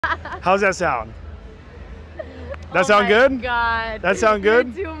How's that sound? That Oh sound my good? God. That sound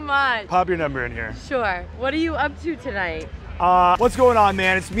good? You're too much. Pop your number in here. Sure. What are you up to tonight? What's going on,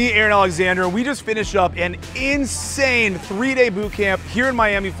 man? It's me, Aaron Alexander. We just finished up an insane 3-day boot camp here in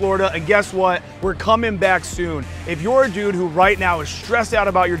Miami, Florida. And guess what? We're coming back soon. If you're a dude who right now is stressed out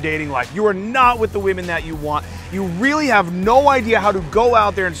about your dating life, you are not with the women that you want, you really have no idea how to go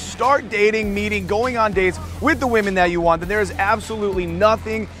out there and start dating, meeting, going on dates with the women that you want, then there is absolutely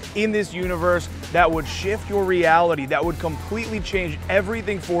nothing in this universe that would shift your reality, that would completely change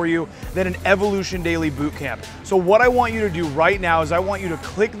everything for you than an Evolution Daily Bootcamp. So what I want you to do right now is I want you to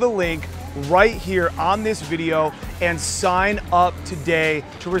click the link right here on this video and sign up today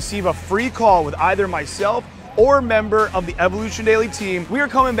to receive a free call with either myself or a member of the Evolution Daily team. We are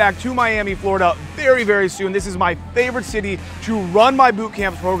coming back to Miami, Florida very, very soon. This is my favorite city to run my boot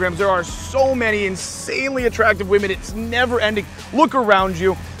camp programs. There are so many insanely attractive women. It's never ending. Look around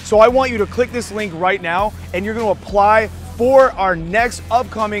you. So I want you to click this link right now and you're going to apply for our next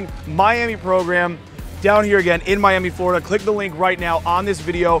upcoming Miami program down here again in Miami, Florida. Click the link right now on this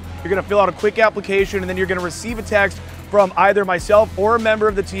video. You're going to fill out a quick application and then you're going to receive a text from either myself or a member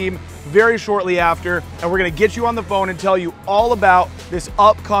of the team very shortly after, and we're gonna get you on the phone and tell you all about this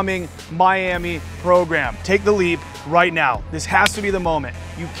upcoming Miami program. Take the leap right now. This has to be the moment.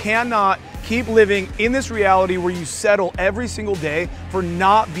 You cannot keep living in this reality where you settle every single day for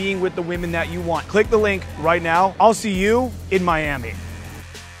not being with the women that you want. Click the link right now. I'll see you in Miami.